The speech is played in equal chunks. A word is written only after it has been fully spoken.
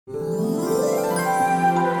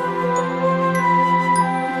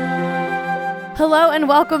Hello and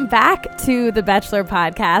welcome back to the Bachelor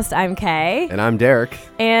podcast. I'm Kay. And I'm Derek.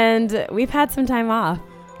 And we've had some time off.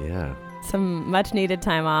 Yeah. Some much needed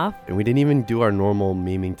time off. And we didn't even do our normal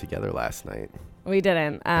memeing together last night. We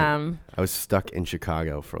didn't. I was stuck in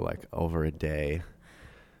Chicago for like over a day.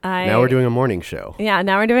 Now we're doing a morning show. Yeah,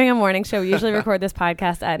 now we're doing a morning show. We usually record this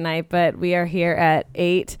podcast at night, but we are here at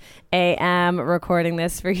 8 a.m. recording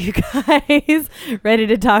this for you guys, ready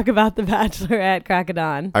to talk about The Bachelorette crack of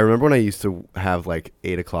dawn. I remember when I used to have like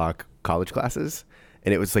 8 o'clock college classes,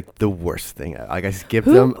 and it was like the worst thing. Like I skipped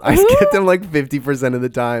them. I skipped them like 50% of the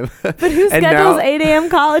time. But who schedules 8 a.m.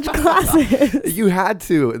 college classes? You had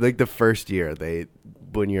to. Like the first year,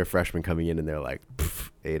 when you're a freshman coming in and they're like,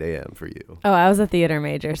 8 a.m. for you. Oh, I was a theater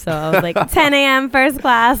major, so I was like 10 a.m. first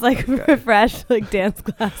class, like refresh, like dance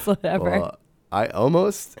class, whatever. Well, I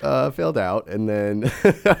almost failed out, and then...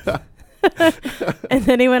 And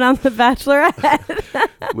then he went on The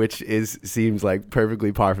Bachelorette. Which seems like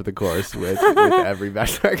perfectly par for the course with every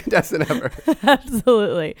Bachelorette contestant ever.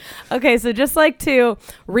 Absolutely. Okay, so just like to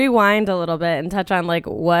rewind a little bit and touch on like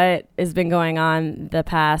what has been going on the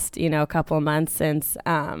past, couple of months since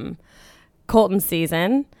Colton's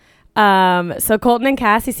season. So Colton and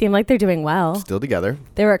Cassie seem like they're doing well. Still together.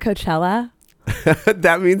 They were at Coachella.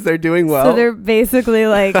 That means they're doing well. So they're basically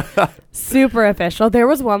like super official. There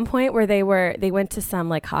was one point where they went to some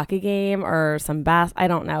like hockey game or some I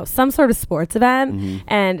don't know, some sort of sports event,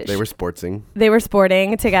 and they were sportsing. They were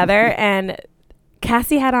sporting together, and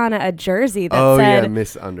Cassie had on a jersey that said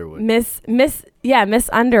Miss Underwood. Miss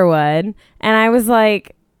Underwood, and I was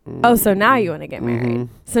like, oh, so now you want to get married?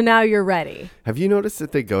 So now you're ready. Have you noticed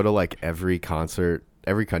that they go to like every country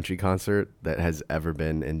concert that has ever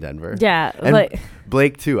been in Denver? Yeah. And like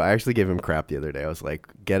Blake too. I actually gave him crap the other day. I was like,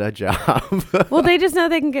 get a job. Well, they just know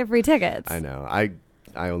they can get free tickets. I know. I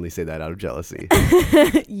only say that out of jealousy.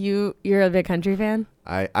 You're a big country fan?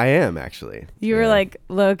 I am actually. You were like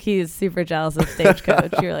low-key super jealous of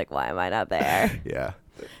Stagecoach. You were like, why am I not there? Yeah.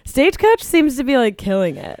 Stagecoach seems to be like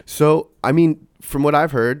killing it. So, I mean, from what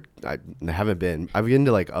I've heard, I haven't been. I've been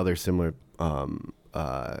to like other similar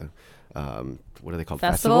what are they called?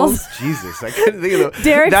 Festivals? Jesus, I couldn't think of them.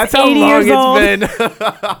 Derek's That's how 80 long years old. it's been.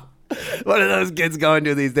 What are those kids going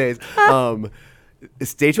to these days?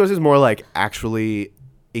 Stagecoach is more like actually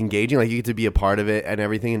engaging, like you get to be a part of it and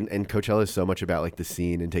everything, and Coachella is so much about like the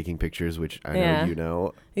scene and taking pictures, which I know you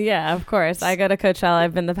know. Yeah, of course. I go to Coachella.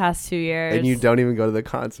 I've been the past 2 years. And you don't even go to the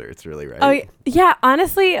concerts, really, right? Oh, yeah.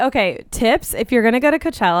 Honestly, okay. Tips: if you're gonna go to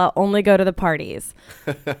Coachella, only go to the parties.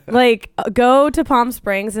 Like, go to Palm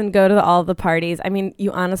Springs and go to all the parties. I mean,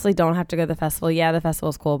 you honestly don't have to go to the festival. Yeah, the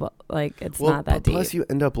festival's cool, but like, it's not that deep. Plus, you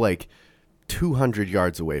end up like 200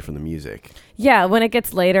 yards away from the music. Yeah, when it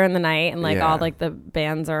gets later in the night and like all like the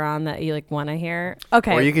bands are on that you like want to hear.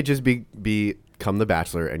 Okay. Or you could just become the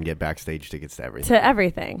Bachelor and get backstage tickets to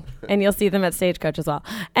everything. And you'll see them at Stagecoach as well.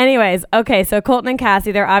 Anyways, okay, so Colton and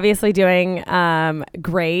Cassie, they're obviously doing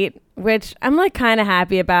great, which I'm like kind of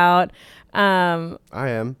happy about. I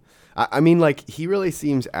am. I mean, like, he really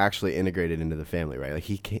seems actually integrated into the family, right? Like,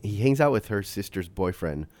 he hangs out with her sister's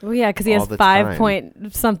boyfriend. Well, yeah, because he has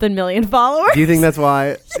 5-point-something million followers. Do you think that's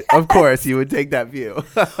why? Of course, you would take that view.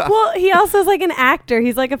 Well, he also is like an actor.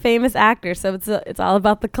 He's like a famous actor, so it's all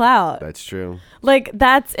about the clout. That's true. Like,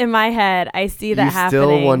 that's in my head. I see that happening. You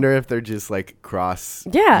still wonder if they're just, like,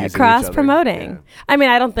 cross-promoting. Yeah. I mean,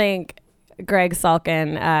 I don't think Greg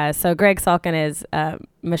Sulkin. So Greg Sulkin is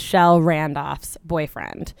Michelle Randolph's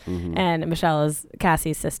boyfriend, and Michelle is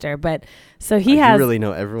Cassie's sister. But so he has. You really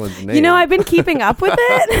know everyone's name. I've been keeping up with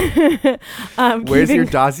it. Where's your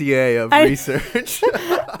dossier of research?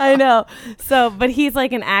 I know. So, but he's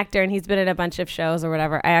like an actor, and he's been in a bunch of shows or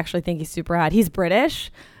whatever. I actually think he's super hot. He's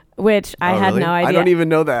British, which I had no idea. I don't even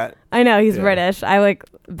know that. I know he's British. I like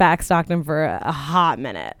backstalked him for a hot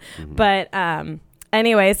minute, but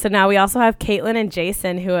anyway, so now we also have Caitlin and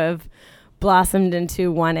Jason who have blossomed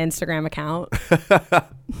into one Instagram account.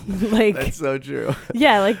 Like, that's so true.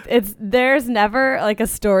 Yeah, like there's never like a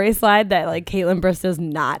story slide that like Caitlin Bristow's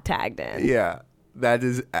not tagged in. Yeah, that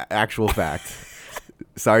is actual fact.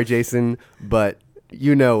 Sorry, Jason, but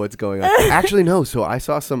you know what's going on. Actually, no. So I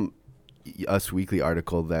saw some Us Weekly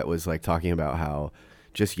article that was like talking about how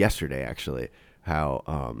just yesterday, actually, how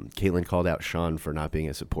Caitlin called out Sean for not being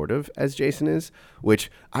as supportive as Jason is, which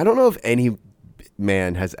I don't know if any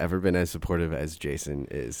man has ever been as supportive as Jason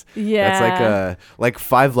is. Yeah. That's like a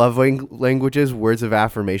 5 love languages, words of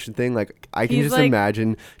affirmation thing. Like I can just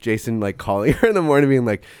imagine Jason like calling her in the morning being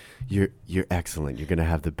like, you're excellent. You're gonna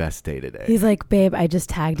have the best day today. He's like, babe, I just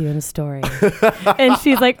tagged you in a story. And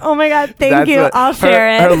she's like, oh my God, thank you. I'll share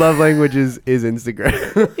it. Her love language is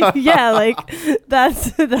Instagram. Yeah, like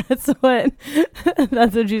that's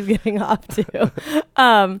what she's getting off to.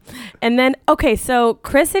 And then, okay, so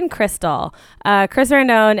Chris and Crystal, Chris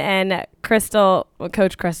Randone and Crystal,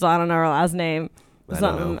 Coach Crystal, I don't know her last name.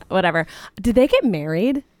 Whatever. Did they get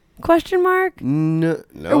married? Question mark? No.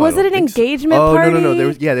 Or was it an engagement party? No. There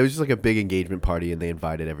was just like a big engagement party, and they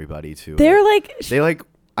invited everybody to. They're like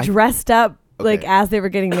dressed up like Okay. as they were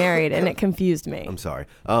getting married, and it confused me. I'm sorry.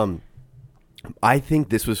 I think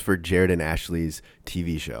this was for Jared and Ashley's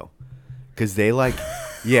TV show, because they like,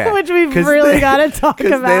 yeah, which we've really got to talk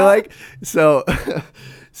about. They like so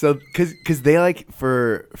because they like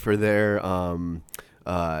for their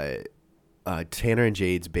Tanner and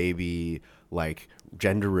Jade's baby like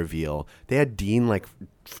gender reveal, they had Dean like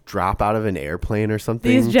drop out of an airplane or something.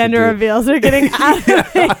 These gender reveals are getting out of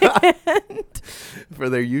hand. For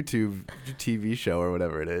their YouTube TV show or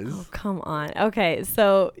whatever it is. Oh, come on. Okay,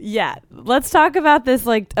 so yeah, let's talk about this.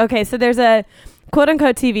 Like, okay, so there's a quote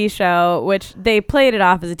unquote TV show, which they played it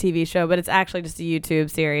off as a TV show, but it's actually just a YouTube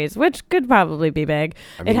series, which could probably be big.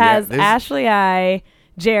 I mean, it has Ashley I,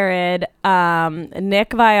 Jared,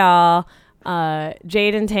 Nick Viall,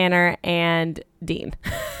 Jade and Tanner, and Dean.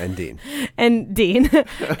 And Dean.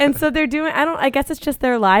 And so they're doing, I guess it's just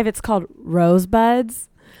their live. It's called Rosebuds,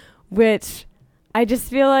 which I just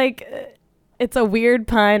feel like it's a weird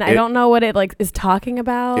pun. I don't know what it like is talking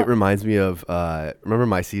about. It reminds me of remember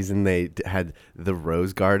my season? They had the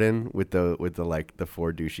Rose Garden with the like the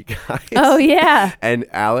 4 douchey guys. Oh yeah. And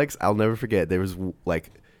Alex, I'll never forget. There was like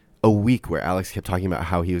a week where Alex kept talking about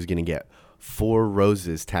how he was gonna get 4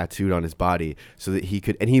 roses tattooed on his body so that he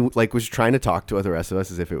could, and he like was trying to talk to the rest of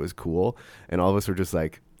us as if it was cool, and all of us were just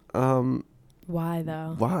like, why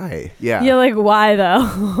though? Why? Yeah. You're like, why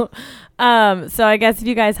though? So I guess if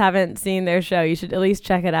you guys haven't seen their show, you should at least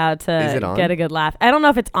check it out to get a good laugh. I don't know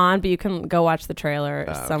if it's on, but you can go watch the trailer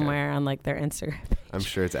somewhere on like their Instagram page. I'm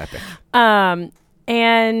sure it's epic.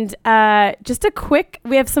 And just a quick,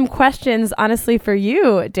 we have some questions, honestly, for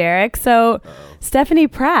you, Derek. So, Stephanie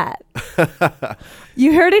Pratt,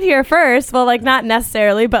 you heard it here first. Well, like not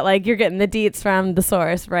necessarily, but like you're getting the deets from the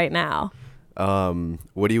source right now.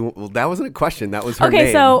 What do you? Well, that wasn't a question. That was her name.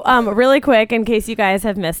 Okay, so really quick, in case you guys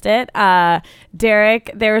have missed it,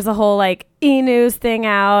 Derek, there was a whole like E-News thing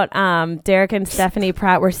out. Derek and Stephanie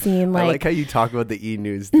Pratt were seen like. I like how you talk about the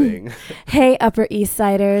E-News thing. Hey, Upper East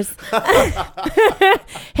Siders.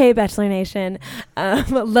 Hey, Bachelor Nation.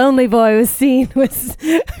 Lonely Boy was seen with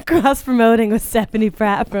cross promoting with Stephanie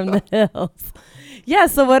Pratt from the Hills. Yeah.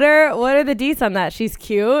 So what are the deets on that? She's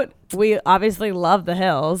cute. We obviously love the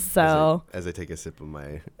Hills, so as I take a sip of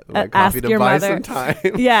my coffee to buy some time.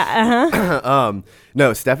 Yeah.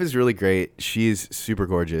 No, Steph is really great. She's super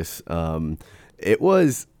gorgeous. I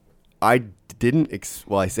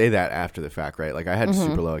say that after the fact, right? Like I had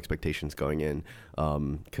super low expectations going in,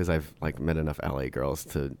 because I've like met enough LA girls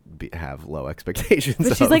to have low expectations.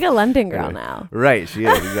 But she's like a London girl now. Right, she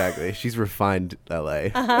is, exactly. She's refined LA.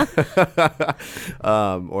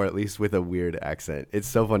 Or at least with a weird accent. It's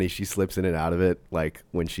so funny. She slips in and out of it, like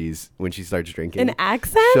when she starts drinking. An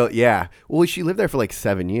accent? Yeah. Well, she lived there for like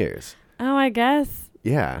 7 years. Oh, I guess.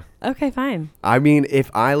 Yeah. Okay, fine. I mean, if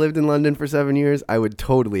I lived in London for 7 years, I would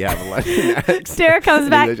totally have a London accent. Derek comes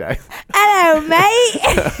back. Hello, mate.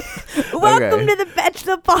 Welcome to the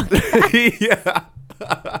Bachelor podcast. Yeah.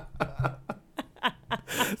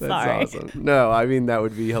 That's Sorry. awesome. No, I mean, that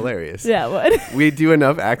would be hilarious. Yeah, it would. We do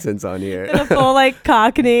enough accents on here. In a full, like,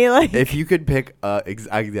 Cockney. Like. If you could pick, yeah,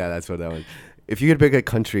 that's what that was. If you could pick a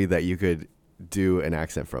country that you could do an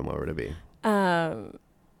accent from, what would it be?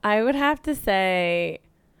 I would have to say,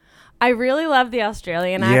 I really love the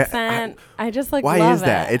Australian accent. I just like. Why love is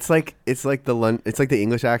that? It. It's like the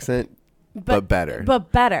English accent, but better.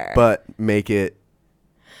 But better. But make it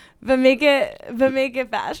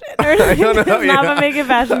fashion. Or not but make it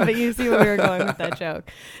fashion, but you see where we were going with that joke.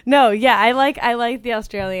 No, yeah, I like the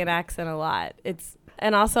Australian accent a lot.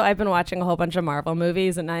 And also I've been watching a whole bunch of Marvel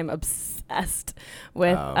movies, and I'm obsessed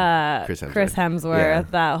with Chris Hemsworth,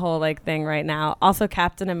 that whole like thing right now. Also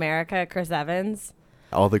Captain America, Chris Evans.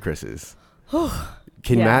 All the Chris's.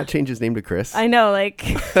 Can Matt change his name to Chris? I know, like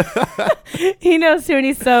he knows too, and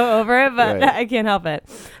he's so over it, but right. I can't help it.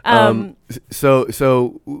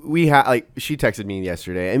 So we she texted me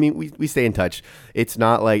yesterday. I mean, we stay in touch. It's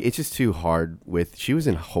not like, it's just too hard she was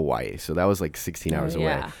in Hawaii, so that was like 16 hours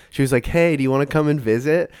away. She was like, hey, do you want to come and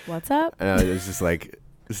visit? What's up? And I was just like,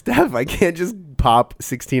 Steph, I can't just pop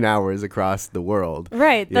 16 hours across the world.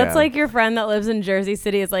 Right. That's like your friend that lives in Jersey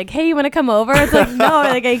City is like, hey, you want to come over? It's like, no,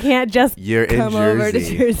 like I can't just come over to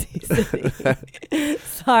Jersey City.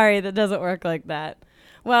 Sorry, that doesn't work like that.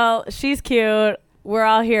 Well, she's cute. We're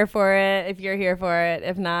all here for it. If you're here for it.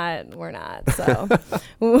 If not, we're not. So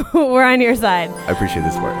we're on your side. I appreciate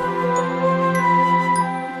this work.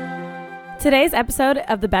 Today's episode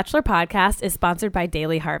of the Bachelor podcast is sponsored by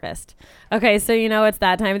Daily Harvest. Okay, so it's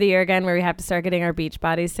that time of the year again where we have to start getting our beach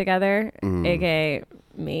bodies together, aka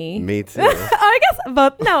me. Me too. I guess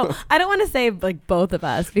both. No, I don't want to say like both of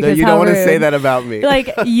us because no, you don't want to say that about me.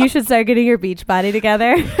 Like you should start getting your beach body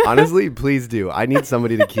together. Honestly, please do. I need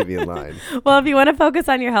somebody to keep me in line. Well, if you want to focus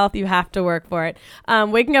on your health, you have to work for it.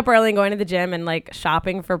 Waking up early and going to the gym and like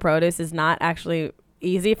shopping for produce is not actually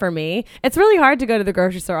easy for me. It's really hard to go to the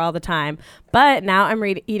grocery store all the time, but now I'm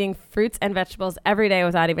eating fruits and vegetables every day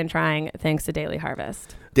without even trying, thanks to Daily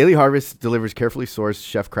Harvest. Daily Harvest delivers carefully sourced,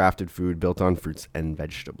 chef-crafted food built on fruits and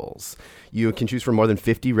vegetables. You can choose from more than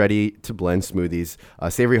 50 ready-to-blend smoothies,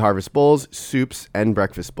 savory harvest bowls, soups, and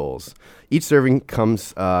breakfast bowls. Each serving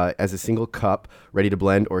comes as a single cup, ready to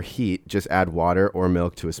blend or heat. Just add water or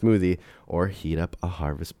milk to a smoothie or heat up a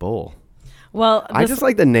harvest bowl. Well, I just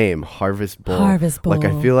like the name Harvest Bowl. Harvest Bowl. Like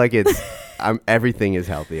I feel like it's everything is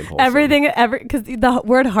healthy and wholesome. Because the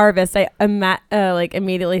word harvest, I like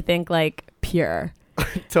immediately think like pure.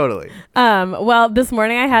 Totally. Well, this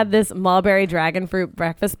morning I had this mulberry dragon fruit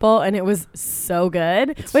breakfast bowl, and it was so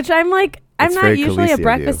good. Which I'm like, I'm not usually a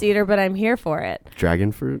breakfast eater, but I'm here for it.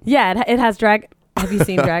 Dragon fruit? Yeah, it has Have you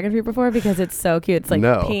seen dragon fruit before? Because it's so cute. It's like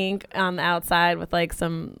No. pink on the outside with like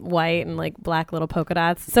some white and like black little polka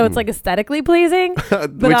dots. So it's like aesthetically pleasing,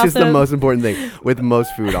 which is the most important thing with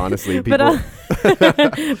most food, honestly. People,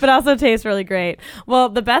 but also tastes really great. Well,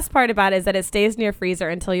 the best part about it is that it stays in your freezer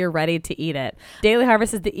until you're ready to eat it. Daily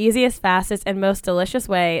Harvest is the easiest, fastest, and most delicious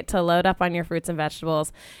way to load up on your fruits and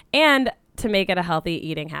vegetables and to make it a healthy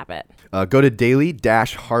eating habit. Go to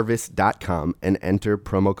daily-harvest.com and enter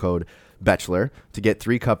promo code Bachelor to get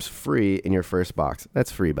 3 cups free in your first box.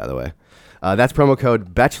 That's free, by the way. That's promo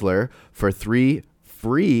code Bachelor for 3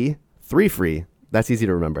 free. That's easy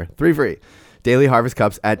to remember. 3 free. Daily Harvest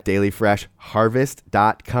cups at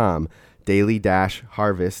dailyfreshharvest.com.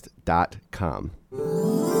 daily-harvest.com.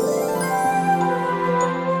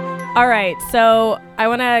 All right, so I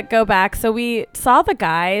want to go back. So we saw the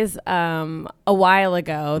guys a while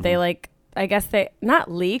ago. Mm-hmm. They I guess they not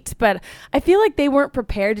leaked, but I feel like they weren't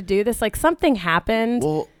prepared to do this. Like something happened.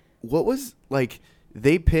 Well, what was like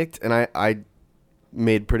they picked, and I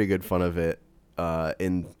made pretty good fun of it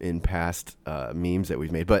in past memes that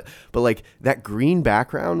we've made, but like that green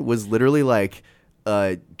background was literally like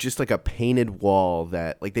just like a painted wall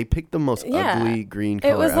that like they picked the most ugly green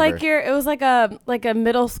color. It was ever. it was like a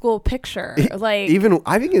middle school picture. Like even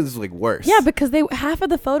I think it was like worse. Yeah, because half of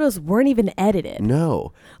the photos weren't even edited.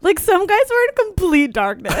 No. Like some guys were in complete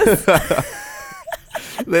darkness.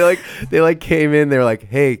 They came in. They were like,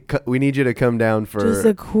 "Hey, we need you to come down for just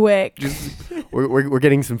a quick. We're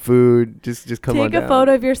getting some food. Just come on down. Take a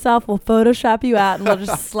photo of yourself. We'll Photoshop you out, and we'll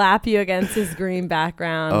just slap you against his green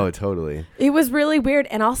background." Oh, totally. It was really weird,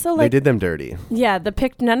 and also like they did them dirty. Yeah,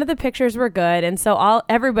 none of the pictures were good, and so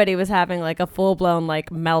everybody was having like a full blown like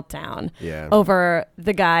meltdown. Yeah. Over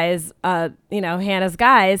the guys, Hannah's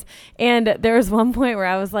guys, and there was one point where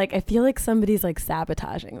I was like, I feel like somebody's like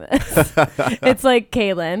sabotaging this. It's like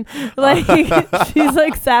Kaylin, like she's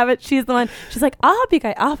like she's the one. She's like,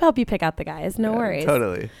 I'll help you pick out the guys. No worries.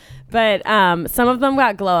 Totally. But some of them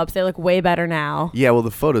got glow ups. They look way better now. Yeah, well,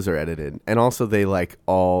 the photos are edited, and also they like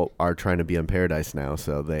all are trying to be on Paradise now,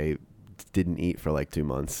 so they didn't eat for like 2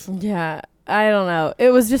 months. Yeah, I don't know.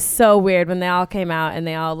 It was just so weird when they all came out and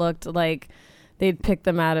they all looked like they'd picked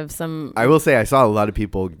them out of some. I will say I saw a lot of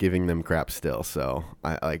people giving them crap still, so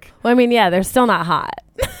I like. Well, I mean, yeah, they're still not hot.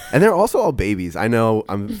 And they're also all babies. I know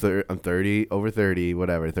I'm 30, over 30,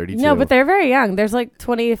 whatever, 32. No, but they're very young. There's like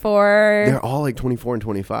 24. They're all like 24 and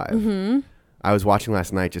 25. Mm-hmm. I was watching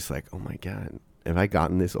last night just like, oh my God, have I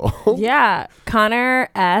gotten this old? Yeah. Connor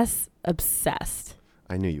S. obsessed.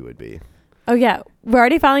 I knew you would be. Oh, yeah. We're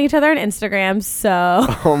already following each other on Instagram, so.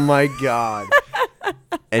 Oh my God.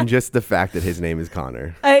 And just the fact that his name is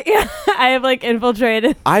Connor. I have like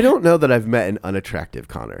infiltrated. I don't know that I've met an unattractive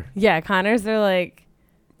Connor. Yeah, Connors are like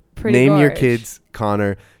pretty Name gorge. your kids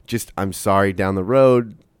Connor. Just, I'm sorry, down the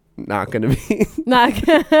road, not going to be. No,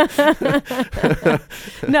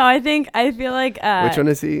 I feel like. Which one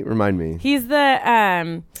is he? Remind me. He's the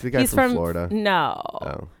guy he's from Florida. No.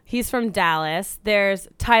 Oh. He's from Dallas. There's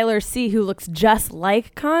Tyler C, who looks just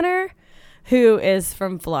like Connor, who is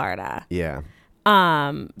from Florida. Yeah.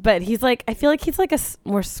 But he's like, I feel like he's like a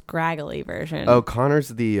more scraggly version. Oh, Connor's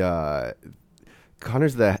the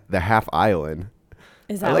half Iowan.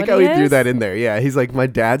 Is that I like what how he he threw is? that in there. Yeah, he's like, my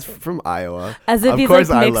dad's from Iowa. As if of he's course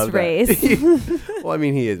like I mixed love race. That. Well, I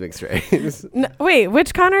mean, he is mixed race. Wait,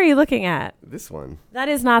 which Connor are you looking at? This one. That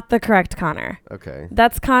is not the correct Connor. Okay.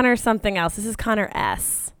 That's Connor something else. This is Connor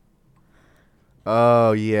S.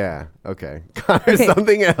 Oh, yeah. Okay. Connor Okay.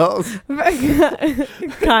 something else.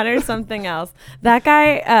 Connor something else. That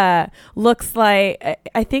guy looks like,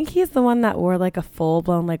 I think he's the one that wore like a full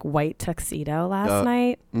blown like white tuxedo last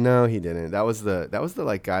night. No, he didn't. That was the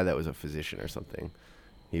like guy that was a physician or something.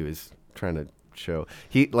 He was trying to show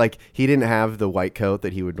he didn't have the white coat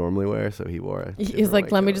that he would normally wear, so he wore a He's like,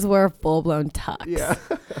 let me just wear a full blown tux.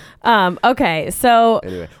 Yeah. Okay, so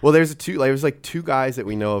Anyway, well, there's two guys that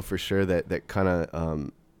we know of for sure that kind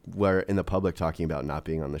of were in the public talking about not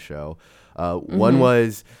being on the show. One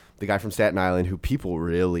was the guy from Staten Island, who people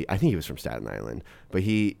really, I think he was from Staten Island, but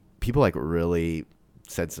people like really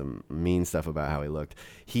said some mean stuff about how he looked.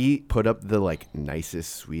 He put up the like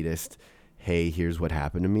nicest, sweetest, hey, here's what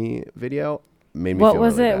happened to me video. Made me what feel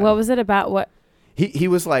was really it? bad. What was it about? What? He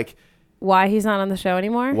was like, Why he's not on the show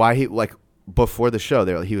anymore? why he like before the show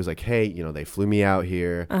he was like, hey, they flew me out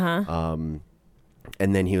here.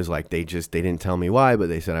 And then he was like, they didn't tell me why, but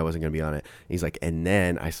they said I wasn't gonna be on it. He's like, and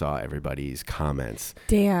then I saw everybody's comments.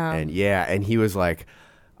 Damn. And he was like,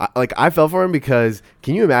 I fell for him because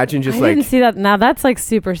can you imagine just I didn't see that. Now that's like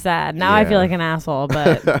super sad. Now I feel like an asshole,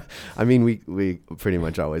 but I mean we pretty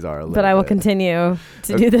much always are a little but I will bit. continue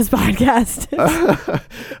to do this podcast.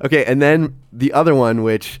 Okay, and then the other one,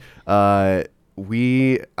 which I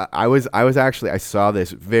saw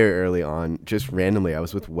this very early on, just randomly. I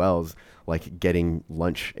was with Wells, like getting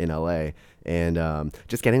lunch in LA, and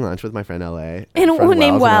just getting lunch with my friend LA. And friend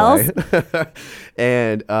named Wells. in LA.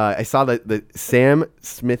 And I saw the Sam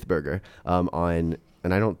Smith burger on.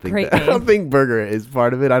 And I don't think burger is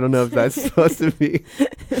part of it. I don't know if that's supposed to be.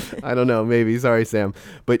 I don't know. Maybe. Sorry, Sam.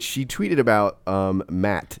 But she tweeted about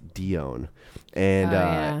Matt Dion, and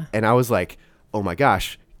and I was like, oh my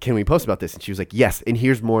gosh, can we post about this? And she was like, yes. And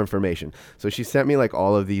here's more information. So she sent me like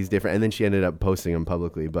all of these different, and then she ended up posting them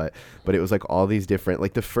publicly. But it was like all these different.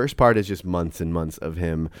 Like the first part is just months and months of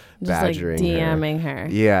him just badgering like DMing her.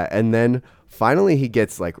 Yeah, and then finally he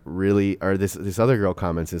gets like really, or this other girl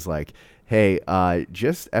comments is like, hey,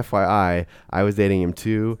 just FYI, I was dating him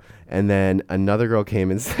too. And then another girl came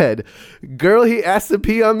and said, girl, he asked to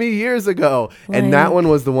pee on me years ago. And that one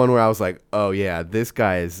was the one where I was like, oh yeah, this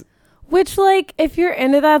guy is. Which, like, if you're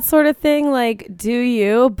into that sort of thing, like, do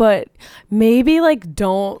you? But maybe, like,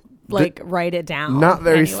 don't, like, write it down. Not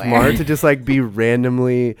very anywhere. smart to just, like, be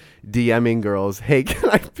randomly DMing girls, hey, can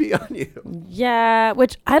I pee on you? Yeah,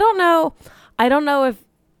 which I don't know. I don't know if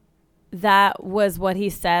that was what he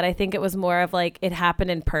said. I think it was more of, like, it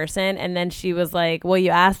happened in person. And then she was like, well, you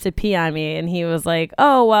asked to pee on me. And he was like,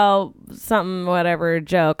 oh, well, something, whatever,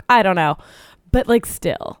 joke. I don't know. But, like,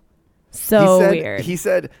 still. So weird. He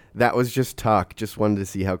said that was just talk. Just wanted to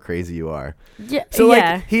see how crazy you are. Yeah. So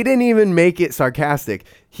like he didn't even make it sarcastic.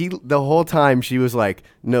 The whole time she was like,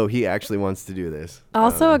 no, he actually wants to do this.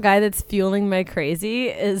 Also, a guy that's fueling my crazy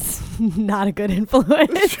is not a good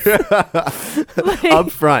influence.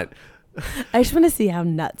 Up front. I just want to see how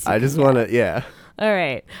nuts. I just want to, yeah. All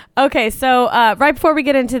right. Okay. So right before we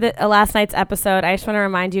get into the last night's episode, I just want to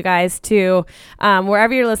remind you guys to,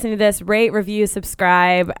 wherever you're listening to this, rate, review,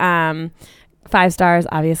 subscribe. 5 stars,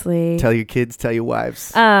 obviously. Tell your kids, tell your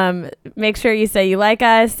wives. Make sure you say you like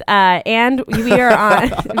us. And we are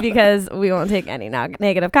on, because we won't take any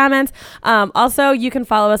negative comments. Also, you can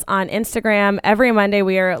follow us on Instagram. Every Monday,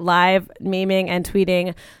 we are live memeing and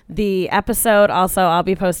tweeting the episode. Also, I'll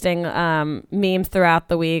be posting memes throughout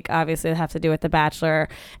the week. Obviously, they have to do with The Bachelor.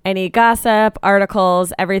 Any gossip,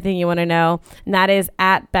 articles, everything you want to know. And that is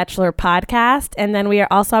at Bachelor Podcast. And then we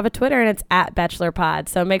also have a Twitter, and it's at Bachelor Pod.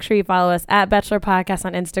 So make sure you follow us at Bachelor Podcast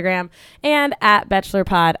on Instagram and at Bachelor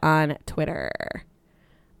Pod on Twitter.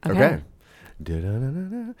 Okay.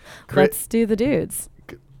 Let's do the dudes.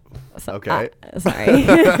 Okay. Sorry.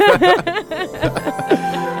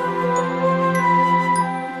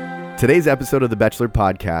 Today's episode of the Bachelor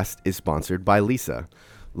Podcast is sponsored by Lisa.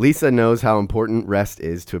 Lisa knows how important rest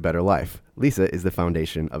is to a better life. Lisa is the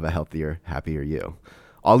foundation of a healthier, happier you.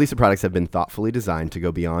 All Lisa products have been thoughtfully designed to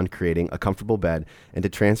go beyond creating a comfortable bed and to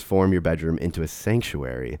transform your bedroom into a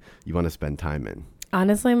sanctuary you want to spend time in.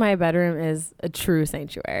 Honestly, my bedroom is a true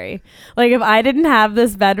sanctuary. Like, if I didn't have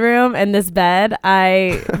this bedroom and this bed,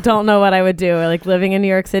 I don't know what I would do. Like, living in New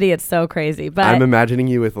York City, it's so crazy. But I'm imagining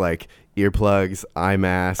you with like earplugs, eye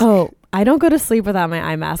mask. Oh, I don't go to sleep without my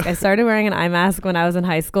eye mask. I started wearing an eye mask when I was in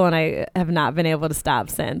high school, and I have not been able to stop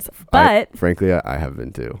since. But frankly, I have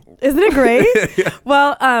been too. Isn't it great? Yeah.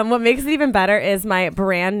 Well, what makes it even better is my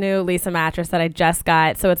brand new Lisa mattress that I just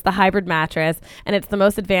got. So it's the hybrid mattress, and it's the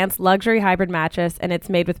most advanced luxury hybrid mattress, and it's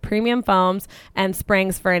made with premium foams and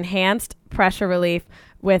springs for enhanced pressure relief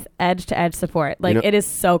with edge-to-edge support. Like, it is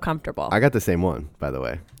so comfortable. I got the same one, by the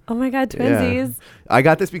way. Oh my God, twinsies. Yeah. I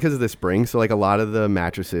got this because of the spring. So like a lot of the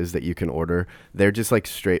mattresses that you can order, they're just like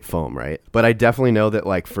straight foam, right? But I definitely know that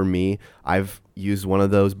like for me, I've used one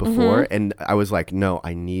of those before and I was like, no,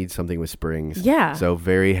 I need something with springs. Yeah. So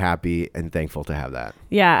very happy and thankful to have that.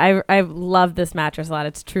 Yeah, I love this mattress a lot.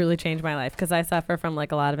 It's truly changed my life because I suffer from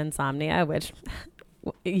like a lot of insomnia, which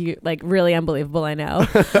you like really unbelievable, I know.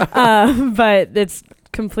 But it's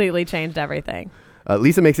completely changed everything.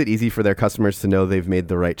 Lisa makes it easy for their customers to know they've made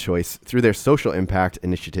the right choice through their social impact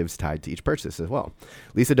initiatives tied to each purchase as well.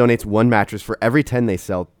 Lisa donates 1 mattress for every 10 they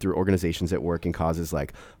sell through organizations that work in causes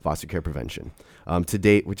like foster care prevention. To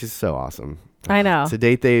date, which is so awesome. I know. To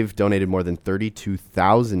date, they've donated more than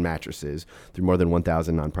 32,000 mattresses through more than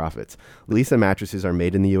 1,000 nonprofits. Lisa mattresses are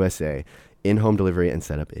made in the USA. In-home delivery and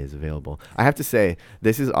setup is available. I have to say,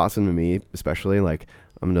 this is awesome to me, especially like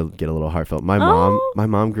I'm gonna get a little heartfelt. My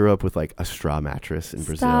mom grew up with like a straw mattress in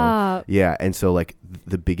Brazil. Yeah, and so like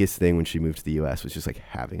the biggest thing when she moved to the U.S. was just like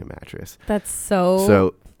having a mattress. That's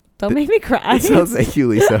so. Don't make me cry. So thank you,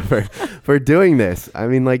 Lisa, for doing this. I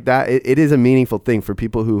mean, like that. It is a meaningful thing for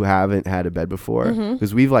people who haven't had a bed before,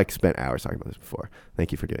 because we've like spent hours talking about this before.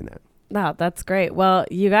 Thank you for doing that. Wow, that's great. Well,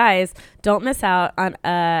 you guys, don't miss out on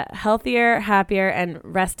a healthier, happier, and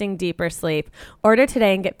resting deeper sleep. Order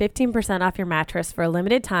today and get 15% off your mattress for a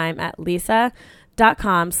limited time at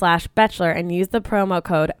lisa.com/bachelor and use the promo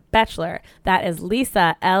code bachelor. That is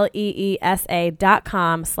Lisa,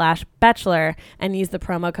 LEESA.com/bachelor and use the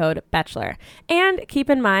promo code bachelor. And keep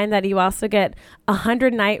in mind that you also get a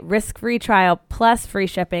 100-night risk-free trial plus free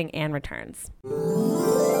shipping and returns.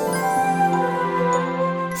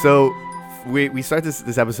 So we start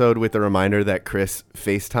this episode with a reminder that Chris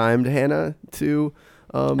FaceTimed Hannah to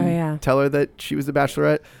tell her that she was the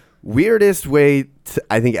Bachelorette. Weirdest way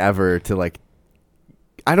I think ever to like,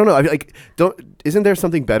 I don't know. I mean, like, isn't there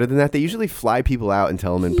something better than that? They usually fly people out and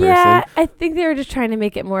tell them in person. Yeah, I think they were just trying to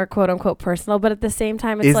make it more quote unquote personal, but at the same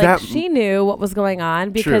time, it's like she knew what was going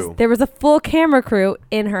on because there was a full camera crew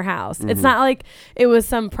in her house. It's not like it was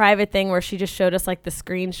some private thing where she just showed us like the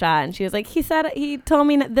screenshot and she was like, he told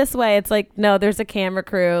me this way. It's like, no, there's a camera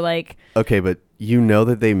crew. Like, okay, but you know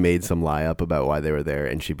that they made some lie up about why they were there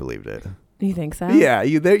and she believed it. You think so? Yeah,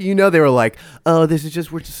 they were like, oh, this is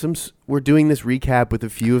just we're doing this recap with a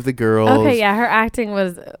few of the girls. Okay, yeah, her acting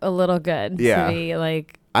was a little good. Yeah, to be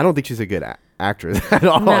like, I don't think she's a good actress at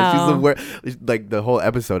all. No. She's the worst. Like the whole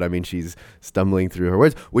episode, I mean, she's stumbling through her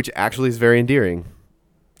words, which actually is very endearing.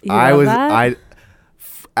 As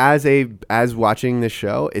watching this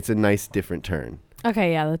show, it's a nice different turn.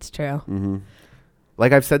 Okay, yeah, that's true. Mm-hmm.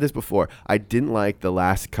 Like I've said this before, I didn't like the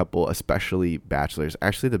last couple, especially Bachelors.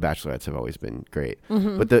 Actually, the Bachelorettes have always been great.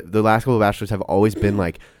 But the last couple of Bachelors have always been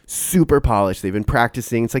like super polished. They've been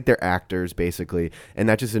practicing. It's like they're actors, basically. And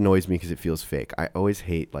that just annoys me because it feels fake. I always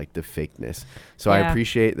hate like the fakeness. So I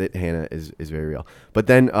appreciate that Hannah is very real. But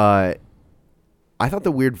then I thought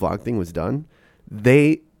the weird vlog thing was done.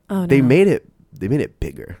 They made it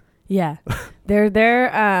bigger. Yeah. They're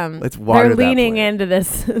leaning into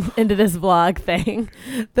this vlog thing.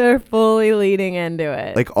 They're fully leaning into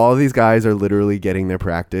it. Like all these guys are literally getting their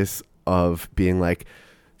practice of being like,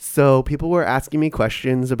 so people were asking me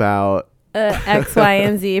questions about X, Y,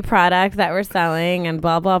 and Z product that we're selling and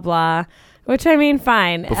blah, blah, blah. Which I mean,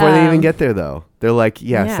 fine. Before they even get there though, they're like,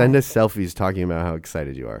 send us selfies talking about how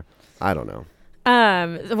excited you are. I don't know.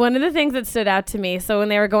 One of the things that stood out to me, so when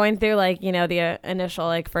they were going through like, you know, the initial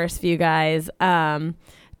like first few guys,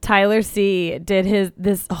 Tyler C did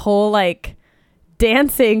this whole like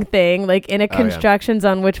dancing thing like in a construction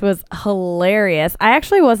zone, which was hilarious. I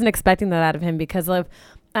actually wasn't expecting that out of him because of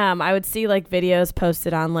I would see like videos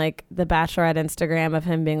posted on like the Bachelorette Instagram of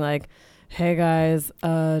him being like, hey guys,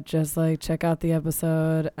 just like check out the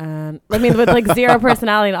episode, and I mean with like zero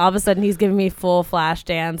personality, and all of a sudden he's giving me full flash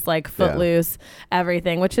dance, like Footloose,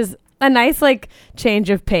 everything, which is a nice like change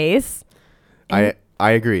of pace. I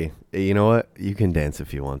agree. You know what? You can dance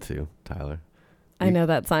if you want to, Tyler. I know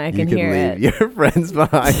that song. I can hear it. You can leave your friends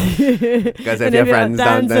behind. Because if your friends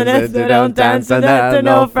don't dance,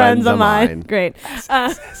 no friends of mine. Great.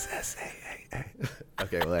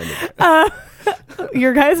 Okay, well, I ended it.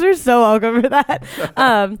 Your guys are so welcome for that.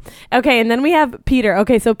 Okay, and then we have Peter.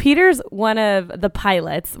 Okay, so Peter's one of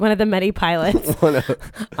the many pilots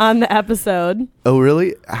on the episode. Oh,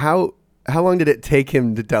 really? How long did it take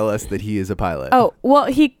him to tell us that he is a pilot? Oh, well,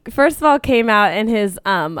 he first of all came out in his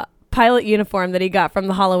pilot uniform that he got from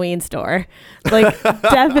the Halloween store. Like,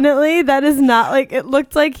 definitely, that is not like, it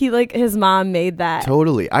looked like his mom made that.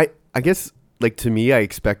 Totally. I guess, like, to me, I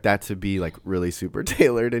expect that to be like really super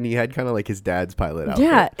tailored, and he had kind of like his dad's pilot outfit.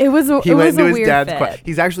 Yeah, it was a weird fit.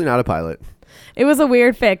 He's actually not a pilot. It was a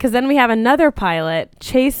weird fit, because then we have another pilot,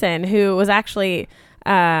 Chasen, who was actually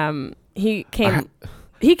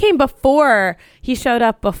he showed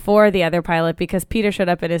up before the other pilot, because Peter showed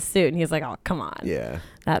up in his suit, and he's like, oh, come on. Yeah.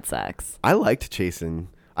 That sucks. I liked Chasen.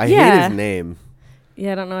 I hate his name.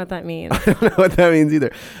 Yeah, I don't know what that means. I don't know what that means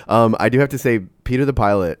either. I do have to say, Peter the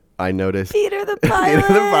pilot, I noticed. Peter the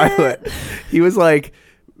pilot. He was like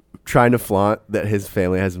trying to flaunt that his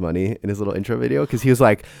family has money in his little intro video, because he was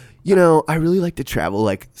like, I really like to travel.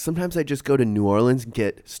 Like, sometimes I just go to New Orleans and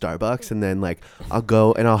get Starbucks, and then like I'll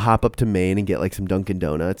go and I'll hop up to Maine and get like some Dunkin'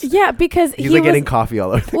 Donuts. Yeah, because he's like getting coffee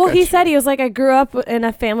all over the country. He said, he was like, I grew up in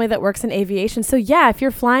a family that works in aviation. So yeah, if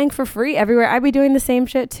you're flying for free everywhere, I'd be doing the same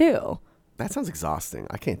shit too. That sounds exhausting.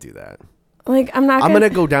 I can't do that. Like, I'm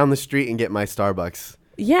gonna go down the street and get my Starbucks.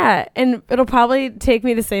 Yeah, and it'll probably take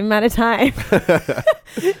me the same amount of time.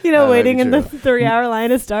 Waiting in the 3-hour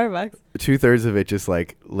line of Starbucks. 2/3 of it just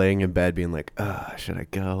like laying in bed being like, should I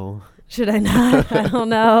go? Should I not? I don't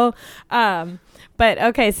know. But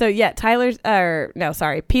okay, so yeah,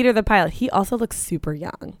 Peter the pilot, he also looks super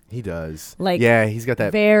young. He does. Like, yeah, he's got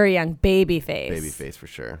that very young baby face. Baby face for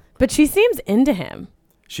sure. But she seems into him.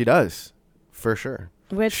 She does, for sure.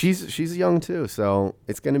 Which she's young too, so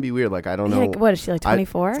it's gonna be weird. Like, I don't know. Like, what is she, like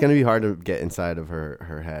 24? It's gonna be hard to get inside of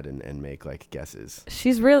her head and make like guesses.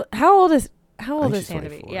 She's real. How old is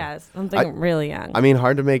Hannah? Yeah, something really young. I mean,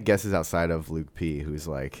 hard to make guesses outside of Luke P, who's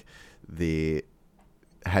like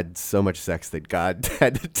had so much sex that God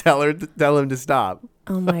had to tell him to stop.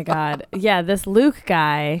 Oh my God. Yeah, this Luke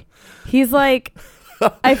guy, he's like,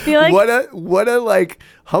 I feel like what a like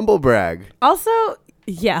humble brag. Also,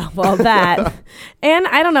 yeah, well, that. And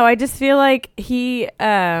I don't know, I just feel like he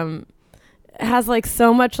has like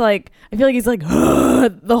so much, like, I feel like he's like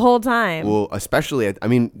the whole time. Well, especially, I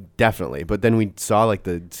mean, definitely. But then we saw like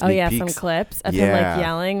the sneak peeks. Some clips of him like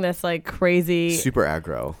yelling this like crazy. Super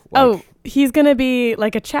aggro. Like, he's going to be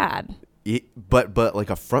like a Chad. But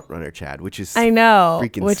like a front runner Chad, which is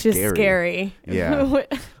which is scary. Yeah,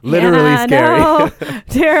 literally scary. No.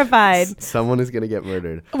 Terrified. Someone is gonna get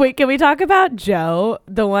murdered. Wait, can we talk about Joe,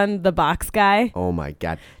 the box guy? Oh my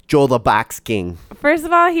God, Joe the Box King. First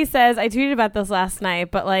of all, he says, I tweeted about this last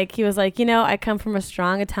night, but like he was like, I come from a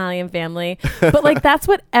strong Italian family, but like that's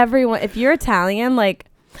what everyone. If you're Italian, like.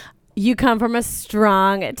 You come from a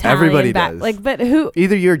strong Italian Everybody does. Like, but who?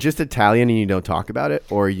 Either you're just Italian and you don't talk about it,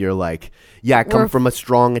 or you're like, I come from a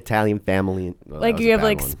strong Italian family. Well, like you have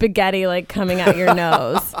like spaghetti like coming out your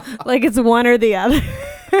nose. Like it's one or the other.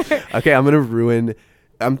 Okay, I'm gonna ruin.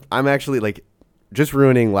 I'm actually like just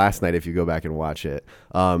ruining last night. If you go back and watch it,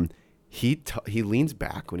 he leans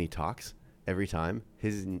back when he talks every time.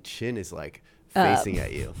 His chin is like facing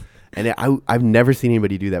at you. And I've never seen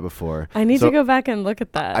anybody do that before. I need to go back and look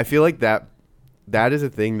at that. I feel like that is a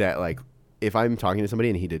thing that, like, if I'm talking to somebody,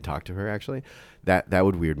 and he did talk to her, actually, that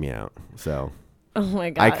would weird me out. So, oh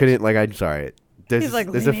my God. I couldn't, like, I'm sorry. There's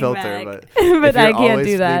a filter, back. but but I can't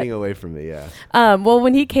do that. Leaning away from me, yeah. Well,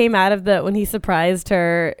 when he came out of when he surprised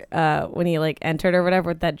her, when he like entered or whatever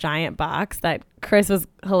with that giant box that Chris was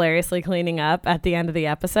hilariously cleaning up at the end of the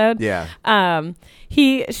episode. Yeah. After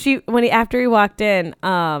he walked in,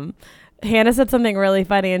 Hannah said something really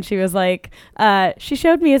funny, and she was like, he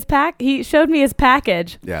showed me his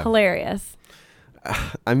package. Yeah. Hilarious.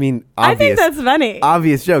 I mean, obvious. I think that's funny.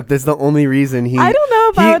 Obvious joke. That's the only reason I don't know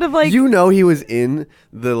if I would have like. He was in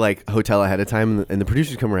the like hotel ahead of time, and the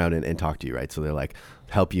producers come around and talk to you, right? So they're like,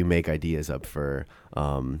 help you make ideas up for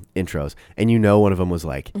intros, and one of them was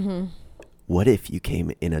like, what if you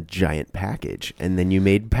came in a giant package and then you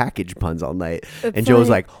made package puns all night? And Joe was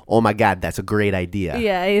like, oh my God, that's a great idea.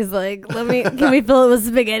 Yeah, he's like, can we fill it with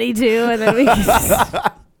spaghetti too? And then we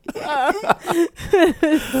can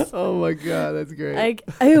oh my God, that's great. Like,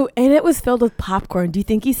 and it was filled with popcorn. Do you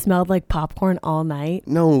think he smelled like popcorn all night?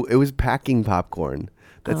 No, it was packing popcorn.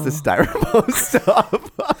 That's the styrofoam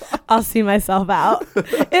stuff. I'll see myself out.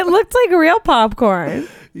 It looked like real popcorn.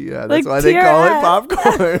 Yeah, that's why they call it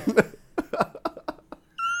popcorn.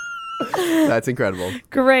 That's incredible.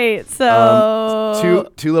 Great. So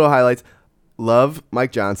two little highlights. Love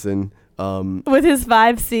Mike Johnson With his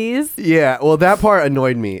 5 C's. Yeah, well, that part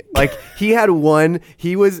annoyed me. Like he had one.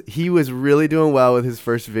 He was really doing well with his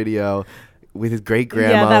first video with his great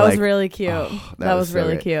grandma. Yeah, that like, was really cute. That was so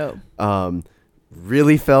really great. cute.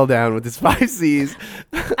 Really fell down with his 5 C's.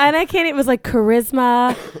 And I can't. It was like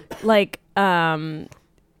charisma, like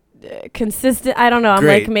consistent. I don't know. I'm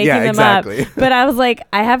Great. like making Yeah, them exactly. up. But I was like,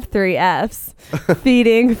 I have 3 F's: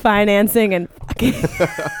 feeding, financing, and fucking.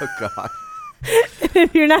 Oh God.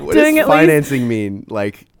 If you're not What doing does at least financing mean?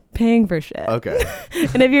 Like paying for shit. okay.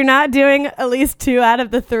 And if you're not doing at least 2 out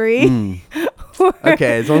of the 3,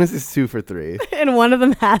 Okay, as long as it's 2 for 3. and one of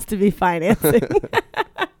them has to be financing.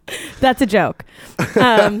 That's a joke.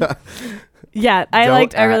 Yeah, I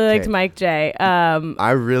really liked Mike J.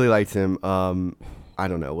 I really liked him. I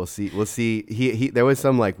don't know. We'll see. He there was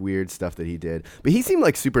some like weird stuff that he did, but he seemed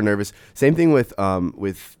like super nervous. Same thing with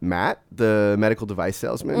Matt, the medical device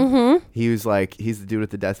salesman. Mm-hmm. He was like, he's the dude with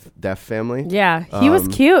the deaf family. Yeah, he was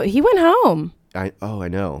cute. He went home. I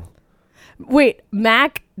know. Wait,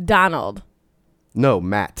 MacDonald. No,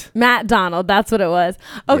 Matt. Matt Donald, that's what it was.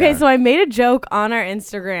 Okay, Yeah. so I made a joke on our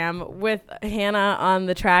Instagram with Hannah on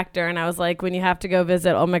the tractor, and I was like, when you have to go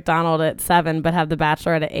visit Old McDonald at 7 but have the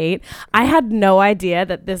Bachelorette at 8, I had no idea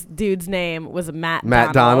that this dude's name was Matt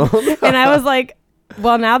Donald. And I was like,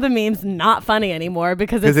 well, now the meme's not funny anymore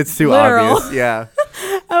because It's too literal. obvious. Yeah.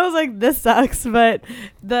 I was like, this sucks, but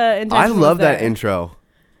the intention I love was that there. intro.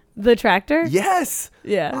 The tractor? Yes.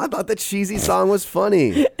 Yeah. I thought the cheesy song was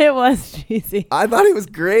funny. It was cheesy. I thought it was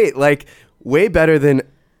great. Like way better than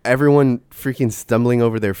everyone freaking stumbling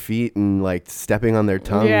over their feet and like stepping on their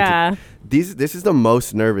tongue. Yeah. This is the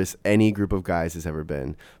most nervous any group of guys has ever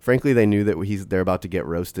been. Frankly, they knew that they're about to get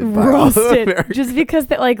roasted by all of America. Just because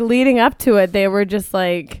that, like, leading up to it, they were just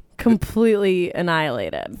like completely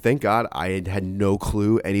annihilated. Thank God I had no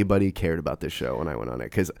clue anybody cared about this show when I went on it,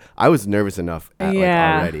 because I was nervous enough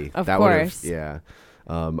already. Of that course. Yeah.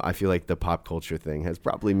 I feel like the pop culture thing has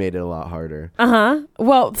probably made it a lot harder.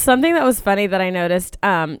 Well, something that was funny that I noticed,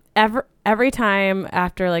 every time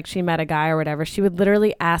after like she met a guy or whatever, she would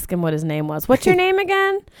literally ask him what his name was. What's your name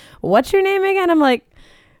again? What's your name again? I'm like,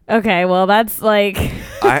 okay, well that's like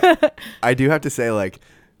I do have to say, like,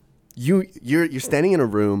 you're standing in a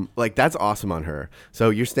room, like, that's awesome on her. So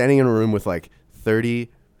you're standing in a room with like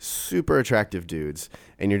 30 super attractive dudes,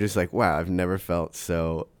 and you're just like, wow, I've never felt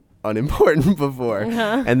so unimportant before.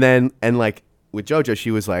 And like with JoJo,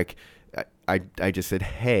 she was like, I just said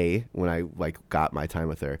hey when I like got my time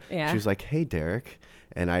with her. Yeah. She was like, hey Derek,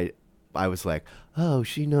 and I was like, oh,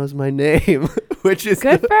 she knows my name. Which is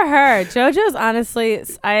good for her. JoJo's honestly,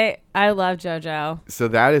 I love JoJo. So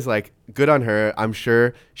that is like good on her. I'm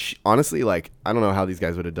sure she, honestly, like, I don't know how these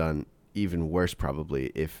guys would have done even worse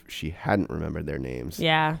probably if she hadn't remembered their names.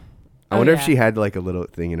 Yeah. I wonder if she had like a little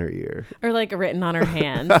thing in her ear. Or like written on her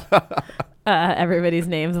hand. Everybody's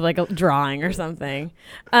names, like a drawing or something.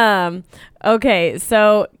 Okay,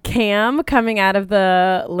 so Cam coming out of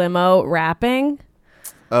the limo rapping.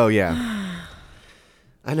 Oh, yeah.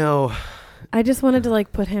 I know. I just wanted to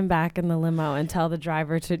like put him back in the limo and tell the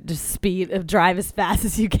driver to just drive as fast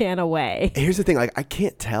as you can away. Here's the thing. Like, I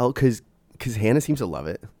can't tell because Hannah seems to love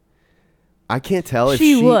it. I can't tell if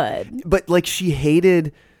she would. But like, she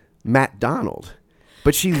hated Matt Donald,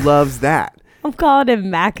 but she loves that. I'm calling him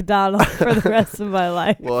MacDonald for the rest of my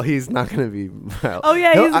life. Well, he's not going to be. Well, oh,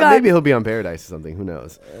 yeah. Maybe he'll be on Paradise or something. Who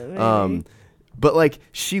knows? But like,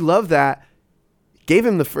 she loved that, gave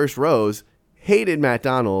him the first rose, hated Matt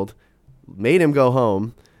Donald, made him go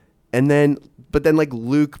home, but then like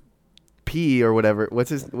Luke P or whatever.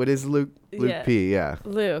 What is Luke? Luke P. Yeah.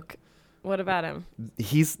 Luke. What about him?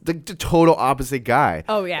 He's the total opposite guy.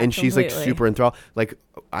 Oh yeah. And completely. she's like super enthralled. Like,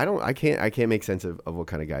 I can't make sense of what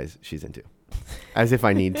kind of guys she's into. As if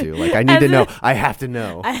I need to. Like, I need to know. I have to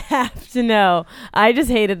know. I have to know. I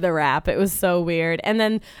just hated the rap. It was so weird. And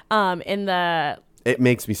then it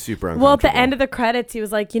makes me super uncomfortable. Well, at the end of the credits, he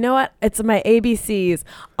was like, you know what? It's my ABCs.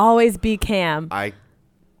 Always be Cam.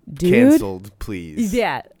 Canceled, please.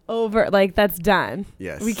 Yeah. Over. Like, that's done.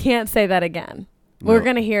 Yes. We can't say that again. No. We're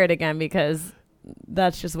going to hear it again because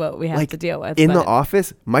that's just what we have to deal with. In The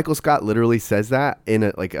Office, Michael Scott literally says that in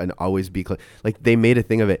an always be like they made a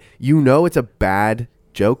thing of it. You know, it's a bad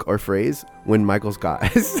joke or phrase when Michael Scott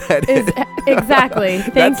has said it. Exactly.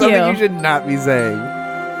 Thank That's you. Something you should not be saying.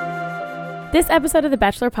 This episode of The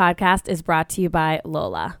Bachelor Podcast is brought to you by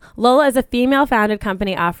Lola. Lola is a female-founded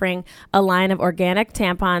company offering a line of organic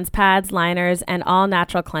tampons, pads, liners, and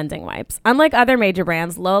all-natural cleansing wipes. Unlike other major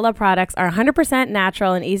brands, Lola products are 100%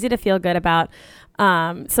 natural and easy to feel good about,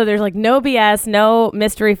 So there's like no BS, no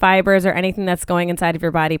mystery fibers or anything that's going inside of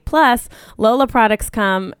your body. Plus, Lola products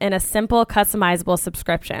come in a simple, customizable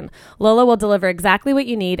subscription. Lola will deliver exactly what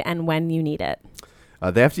you need and when you need it.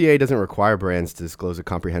 The FDA doesn't require brands to disclose a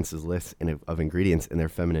comprehensive list of ingredients in their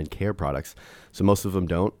feminine care products, so most of them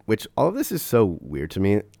don't, which all of this is so weird to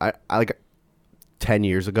me. I like 10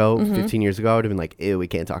 years ago, 15 years ago, I would have been like, ew, we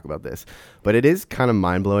can't talk about this. But it is kind of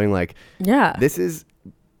mind-blowing. Like, this is...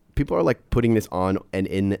 People are like putting this on and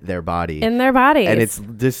in their body. In their bodies. And it's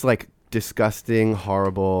just like disgusting,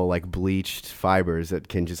 horrible, like bleached fibers that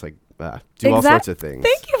can just like do all sorts of things.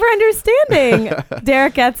 Thank you for understanding.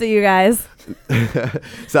 Derek gets it, you guys.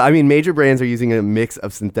 So, I mean, major brands are using a mix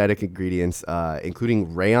of synthetic ingredients,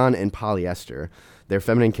 including rayon and polyester. Their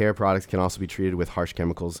feminine care products can also be treated with harsh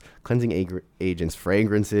chemicals, cleansing agents,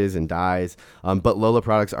 fragrances, and dyes. But Lola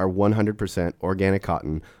products are 100% organic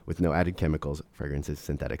cotton with no added chemicals, fragrances,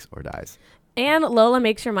 synthetics, or dyes. And Lola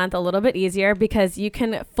makes your month a little bit easier because you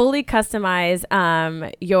can fully customize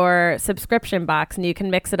your subscription box, and you can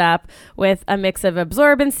mix it up with a mix of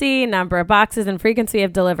absorbency, number of boxes, and frequency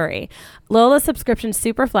of delivery. Lola's subscription is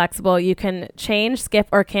super flexible. You can change, skip,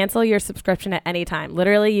 or cancel your subscription at any time.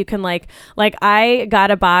 Literally, you can like I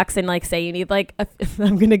got a box and like say you need like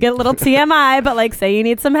I'm gonna get a little TMI, but like say you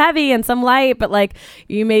need some heavy and some light, but like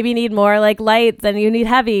you maybe need more like light than you need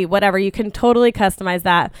heavy, whatever. You can totally customize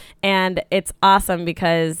that, and it's awesome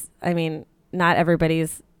because I mean not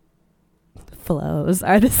everybody's flows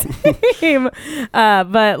are the same.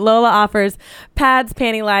 But Lola offers pads,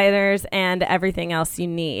 panty liners, and everything else you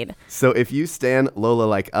need. So if you stan Lola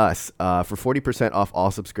like us, for 40% off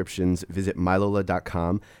all subscriptions, visit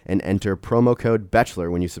mylola.com and enter promo code Bachelor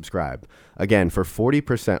when you subscribe. Again, for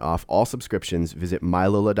 40% off all subscriptions, visit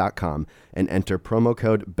mylola.com and enter promo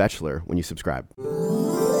code Bachelor when you subscribe.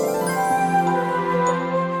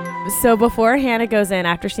 So before Hannah goes in,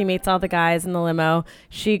 after she meets all the guys in the limo,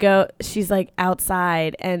 she's like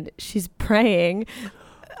outside and she's praying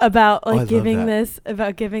about like giving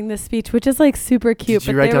this speech, which is like super cute.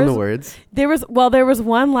 Did you write down the words? There was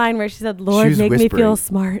one line where she said, "Lord, make me feel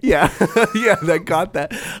smart." Yeah, yeah, I got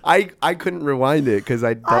that. I couldn't rewind it because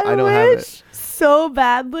I don't have it so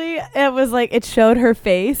badly. It was like it showed her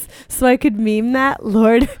face, so I could meme that.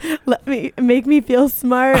 Lord, make me feel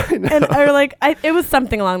smart, and or like it was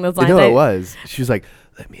something along those lines. You know, it was. She was like,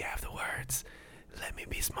 "Let me have the words. Let me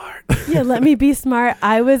be smart." Yeah, let me be smart.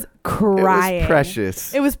 I was crying. It was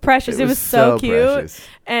precious. It was precious. It was so cute, precious.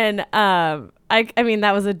 And I mean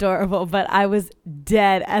that was adorable. But I was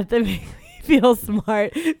dead at the feel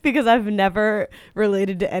smart because I've never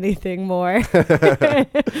related to anything more.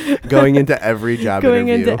 Going into every job going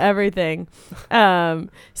interview. Into everything.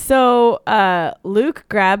 So Luke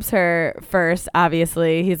grabs her first,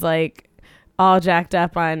 obviously. He's like all jacked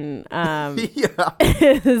up on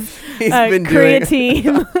his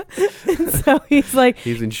creatine. And so he's like,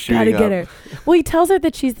 he's been shooting gotta get her. Well, he tells her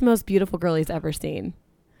that she's the most beautiful girl he's ever seen.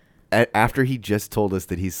 After he just told us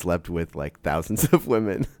that he slept with like thousands of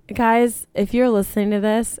women. Guys, if you're listening to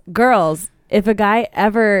this, girls, if a guy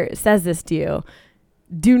ever says this to you,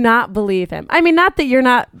 do not believe him. I mean, not that you're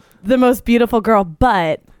not the most beautiful girl,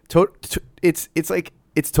 but it's like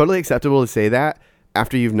it's totally acceptable to say that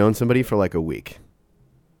after you've known somebody for like a week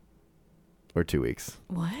or 2 weeks.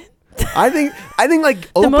 What? I think like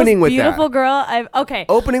opening with that. Beautiful girl.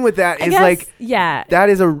 Opening with that is like, yeah, that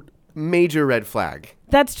is a major red flag.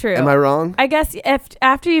 That's true. Am I wrong? I guess if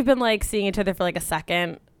after you've been like seeing each other for like a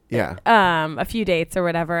second, yeah, a few dates or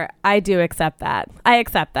whatever, I do accept that. I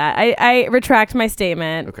accept that. I retract my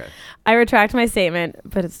statement. Okay. I retract my statement,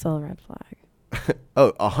 but it's still a red flag.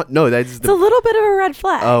 No, it's a little bit of a red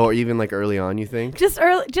flag. Oh, or even like early on, you think? Just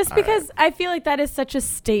because right. I feel like that is such a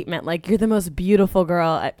statement. Like, you're the most beautiful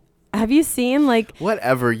girl. Have you seen like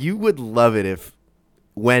whatever? You would love it if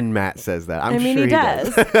when Matt says that. I mean, sure he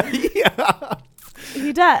does. Yeah.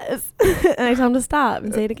 He does. And I tell him to stop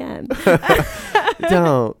and say it again.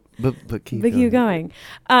 Don't. But keep going.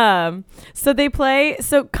 So they play.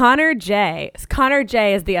 So Connor J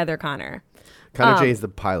is the other Connor. Connor J is the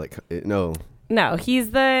pilot. No,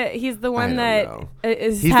 he's the one that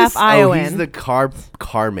is he's half Iowan. He's the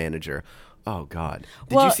car manager. Oh God!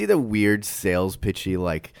 Did you see the weird sales pitchy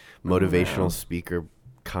like motivational speaker?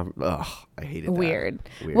 I hated that. Weird.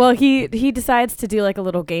 Well, he decides to do like a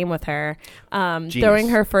little game with her, throwing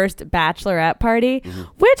her first bachelorette party,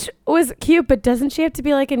 which was cute. But doesn't she have to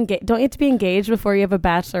be like engaged? Don't you have to be engaged before you have a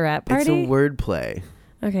bachelorette party? It's a word play.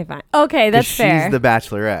 Okay, fine. Okay, that's fair. She's the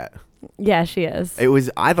bachelorette. Yeah, she is.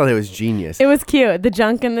 I thought it was genius. It was cute. The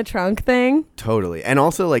junk in the trunk thing. Totally, and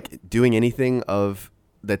also like doing anything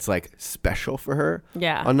that's like special for her.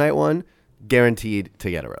 Yeah. On night one. guaranteed to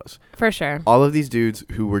get a rose. For sure. All of these dudes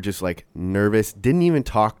who were just like nervous, didn't even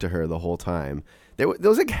talk to her the whole time. There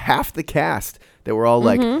was like half the cast that were all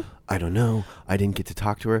like, I don't know, I didn't get to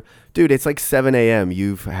talk to her. Dude, it's like 7 a.m.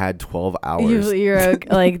 You've had 12 hours. You're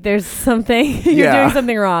like, there's something, you're doing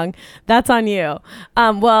something wrong. That's on you.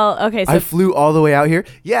 Well, okay. So I flew all the way out here.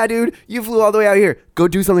 Yeah, dude, you flew all the way out here. Go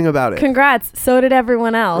do something about it. Congrats. So did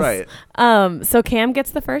everyone else. Right. So Cam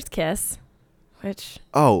gets the first kiss, which.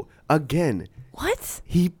 Oh, again. What?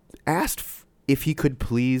 He asked if he could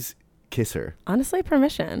please kiss her. Honestly,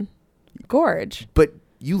 permission. Gorge. But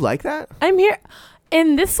you like that? I'm here.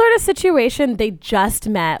 In this sort of situation, they just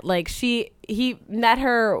met. Like he met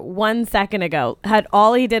her 1 second ago.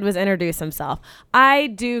 All he did was introduce himself. I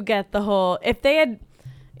do get the whole, if they had,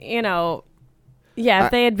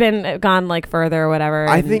 if they had been gone like further or whatever.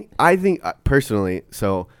 I think personally,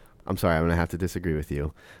 so I'm sorry, I'm going to have to disagree with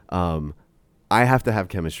you. I have to have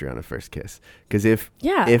chemistry on a first kiss, because if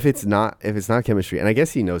it's not chemistry, and I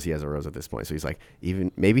guess he knows he has a rose at this point, so he's like, even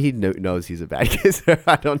maybe he knows he's a bad kisser.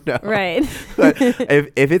 I don't know. Right. But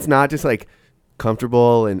if it's not just like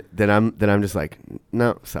comfortable, and then I'm just like,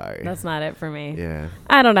 no, sorry, that's not it for me. Yeah.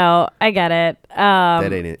 I don't know. I get it.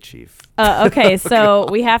 That ain't it, Chief. Okay, so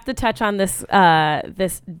we have to touch on this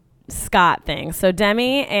this Scott thing. So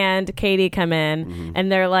Demi and Katie come in, and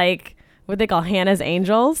they're like, what they call Hannah's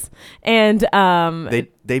Angels, and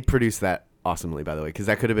they produced that awesomely, by the way, because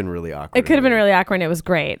that could have been really awkward. It could have been really awkward, and it was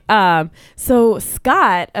great. So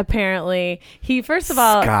Scott, apparently, he first of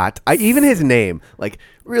all even his name, like,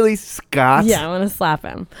 really, Scott? Yeah, I want to slap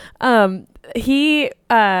him. He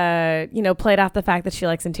played off the fact that she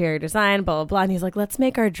likes interior design, blah blah blah, and he's like, let's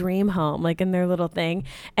make our dream home, like in their little thing,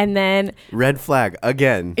 and then red flag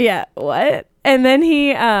again. Yeah, what? And then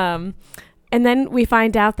he and then we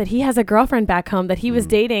find out that he has a girlfriend back home that he was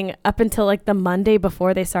dating up until like the Monday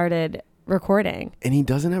before they started recording. And he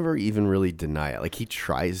doesn't ever even really deny it. Like, he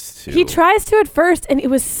tries to. He tries to at first, and it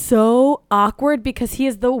was so awkward because he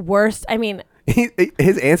is the worst. I mean,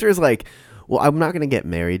 his answer is like, well, I'm not going to get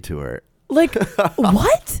married to her. Like,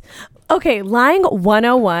 what? Okay, lying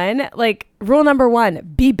 101, like, rule number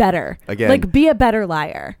 1, be better. Again. Like, be a better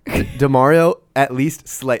liar. DeMario, at least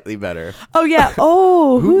slightly better. Oh, yeah.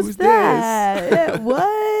 Oh, who's that?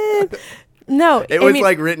 What? No. It was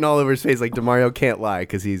like written all over his face, like, DeMario can't lie,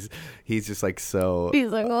 because he's just like so.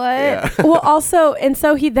 He's like, what? Yeah. Well, also, and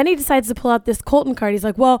so he decides to pull out this Colton card. He's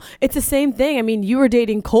like, well, it's the same thing. I mean, you were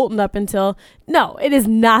dating Colton up until. No, it is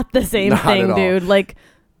not the same thing, dude. Like,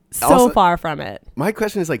 so also, far from it. My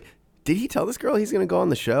question is, like, did he tell this girl he's going to go on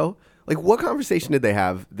the show? Like, what conversation did they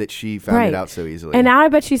have that she found it out so easily? And now I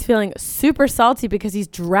bet she's feeling super salty because he's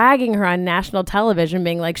dragging her on national television,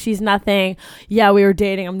 being like, she's nothing. Yeah, we were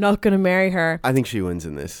dating. I'm not going to marry her. I think she wins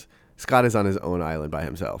in this. Scott is on his own island by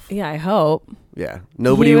himself. Yeah, I hope. Yeah.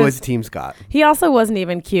 Nobody was Team Scott. He also wasn't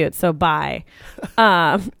even cute, so bye.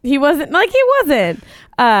 He wasn't.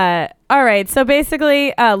 All right. So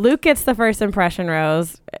basically, Luke gets the first impression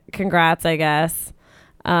rose. Congrats, I guess.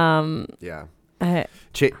 Yeah.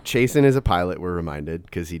 Chasen is a pilot, we're reminded,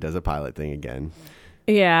 because he does a pilot thing again.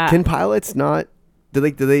 Yeah. Can pilots not? Do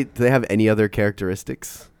they have any other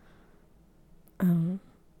characteristics? No.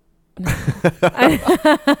 I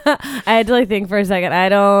had to think for a second. I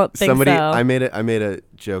don't think so. I made a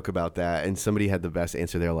joke about that, and somebody had the best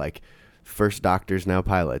answer. They're like, first doctors, now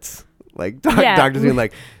pilots. Like doctors being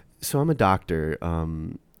like, so I'm a doctor.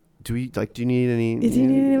 Do you need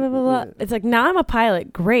any? Blah, blah, blah. It's like, now I'm a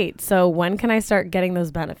pilot. Great. So when can I start getting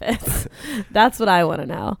those benefits? That's what I want to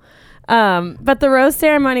know. But the rose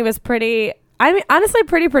ceremony was honestly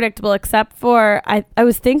pretty predictable, except for I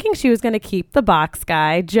was thinking she was going to keep the box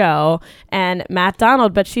guy, Joe, and Matt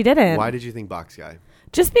Donald, but she didn't. Why did you think box guy?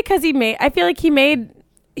 Just because I don't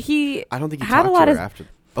think he had a lot of after.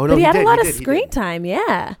 Oh no, but he had a lot of screen time.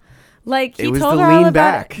 Yeah. Like, he told her all about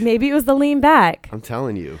back. It. Maybe it was the lean back. I'm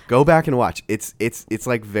telling you, go back and watch. It's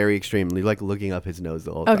like very extreme. You're like looking up his nose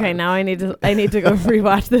the whole time. Okay, now I need to go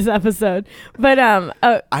rewatch this episode. But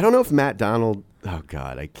I don't know if Matt Donald. Oh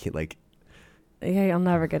God, I can't Yeah, I'll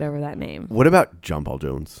never get over that name. What about John Paul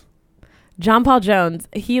Jones? John Paul Jones.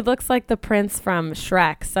 He looks like the prince from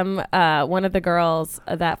Shrek. One of the girls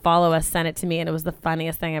that follow us sent it to me, and it was the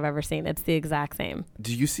funniest thing I've ever seen. It's the exact same.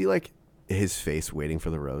 Do you see like his face waiting for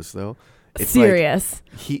the rose though? It's serious.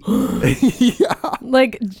 Like yeah.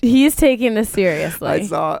 Like, he's taking this seriously.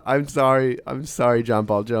 I'm sorry, John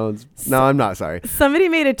Paul Jones. No, I'm not sorry. Somebody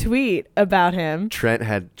made a tweet about him. Trent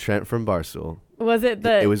from Barstool. Was it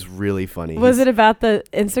It was really funny. Was it about the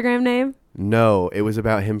Instagram name? No, it was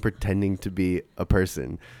about him pretending to be a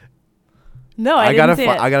person. No, I didn't see it.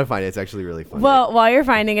 I gotta find it. It's actually really funny. Well, while you're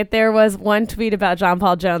finding it, there was one tweet about John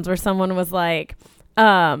Paul Jones where someone was like,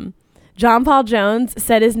 John Paul Jones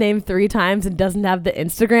said his name 3 times and doesn't have the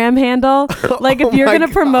Instagram handle. Like, if you're going to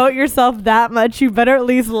promote yourself that much, you better at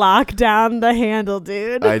least lock down the handle,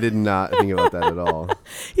 dude. I did not think about that at all.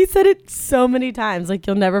 He said it so many times. Like,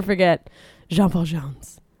 you'll never forget Jean Paul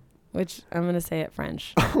Jones, which I'm going to say it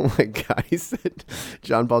French. Oh, my God. He said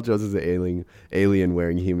John Paul Jones is an alien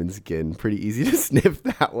wearing human skin. Pretty easy to sniff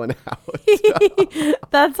that one out.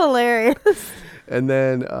 That's hilarious. And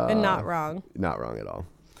then... and not wrong. Not wrong at all.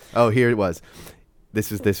 Oh, here it was.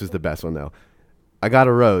 This was the best one, though. I got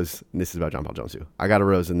a rose. And this is about John Paul Jones, too. I got a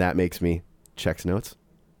rose, and that makes me, checks notes,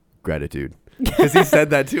 gratitude. Because he said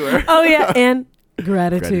that to her. Oh, yeah, and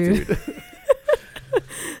gratitude.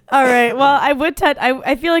 All right. Well, I would touch.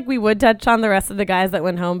 I feel like we would touch on the rest of the guys that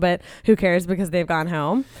went home, but who cares because they've gone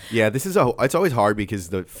home. Yeah, it's always hard because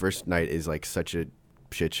the first night is like such a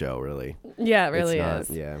shit show, really. Yeah, it really is.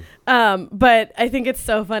 Yeah. But I think it's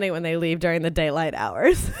so funny when they leave during the daylight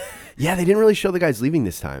hours. Yeah, they didn't really show the guys leaving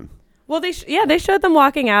this time. Well, they showed them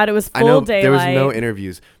walking out. It was full I know daylight. there was no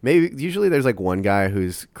interviews. Maybe usually there's like one guy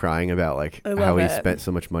who's crying about like how he spent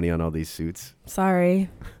so much money on all these suits. Sorry,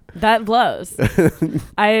 that blows.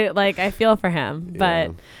 I feel for him, but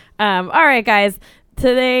all right, guys.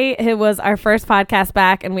 Today it was our first podcast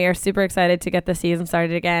back, and we are super excited to get the season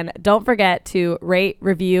started again. Don't forget to rate,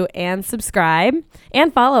 review, and subscribe,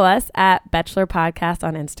 and follow us at Bachelor Podcast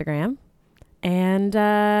on Instagram. And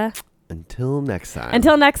until next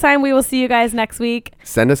time, we will see you guys next week.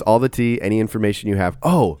 Send us all the tea, any information you have.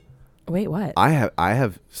 Oh, wait, what? I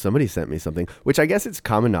have somebody sent me something, which I guess it's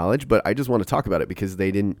common knowledge, but I just want to talk about it because they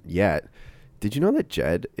didn't yet. Did you know that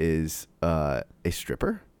Jed is a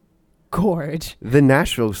stripper? Gorge. The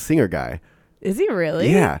Nashville singer guy. Is he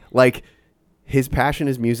really? Yeah. Like, his passion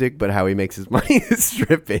is music, but how he makes his money is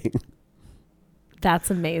stripping.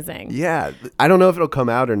 That's amazing. Yeah. I don't know if it'll come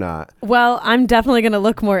out or not. Well, I'm definitely going to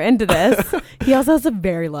look more into this. He also has a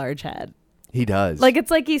very large head. He does. Like,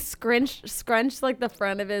 it's like he scrunched like the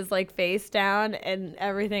front of his like face down and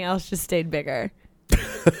everything else just stayed bigger.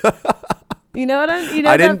 You know what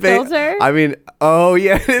I didn't filter? I mean, oh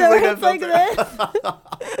yeah, it is so like it's that filter.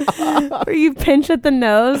 Like this. Where you pinch at the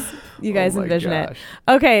nose. You guys envision it.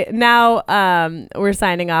 Okay, now we're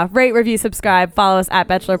signing off. Rate, review, subscribe, follow us at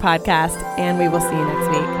Bachelor Podcast, and we will see you next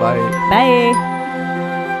week. Bye. Bye.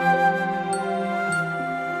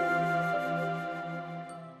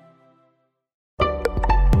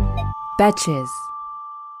 Betches.